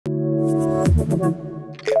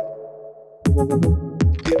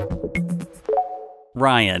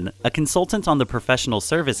Ryan, a consultant on the professional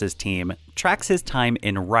services team, tracks his time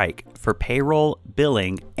in Wrike for payroll,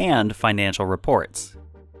 billing, and financial reports.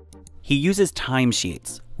 He uses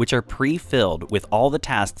timesheets, which are pre-filled with all the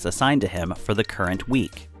tasks assigned to him for the current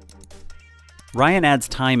week. Ryan adds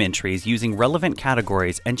time entries using relevant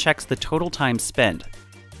categories and checks the total time spent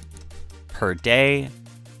per day,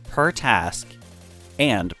 per task,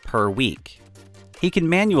 and per week. He can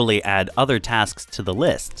manually add other tasks to the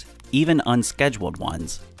list, even unscheduled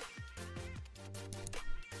ones,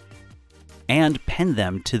 and pin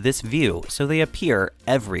them to this view so they appear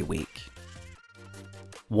every week.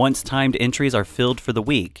 Once timed entries are filled for the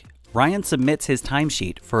week, Ryan submits his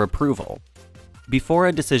timesheet for approval. Before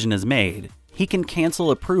a decision is made, he can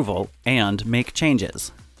cancel approval and make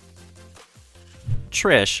changes.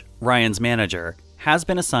 Trish, Ryan's manager, has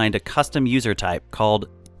been assigned a custom user type called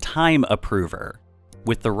Time Approver,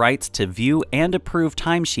 with the rights to view and approve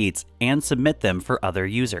timesheets and submit them for other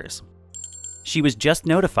users. She was just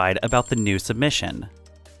notified about the new submission.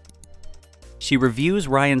 She reviews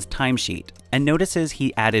Ryan's timesheet and notices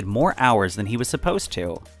he added more hours than he was supposed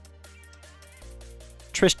to.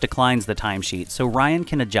 Trish declines the timesheet so Ryan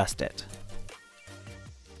can adjust it.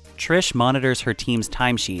 Trish monitors her team's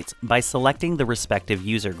timesheets by selecting the respective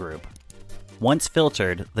user group. Once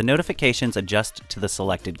filtered, the notifications adjust to the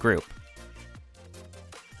selected group.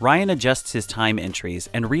 Ryan adjusts his time entries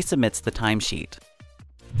and resubmits the timesheet.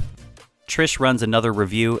 Trish runs another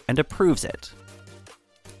review and approves it.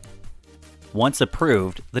 Once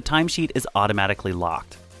approved, the timesheet is automatically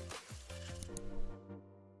locked.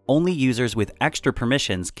 Only users with extra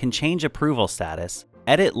permissions can change approval status,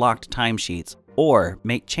 edit locked timesheets, or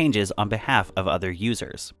make changes on behalf of other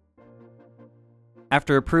users.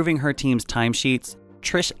 After approving her team's timesheets,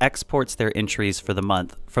 Trish exports their entries for the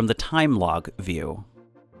month from the time log view.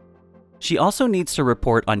 She also needs to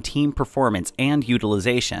report on team performance and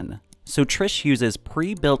utilization, so Trish uses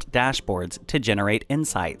pre-built dashboards to generate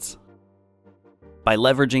insights. By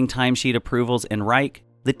leveraging timesheet approvals in Wrike,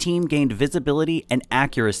 the team gained visibility and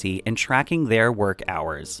accuracy in tracking their work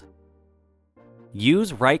hours.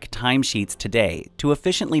 Use Wrike timesheets today to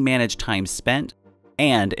efficiently manage time spent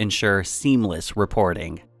and ensure seamless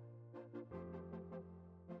reporting.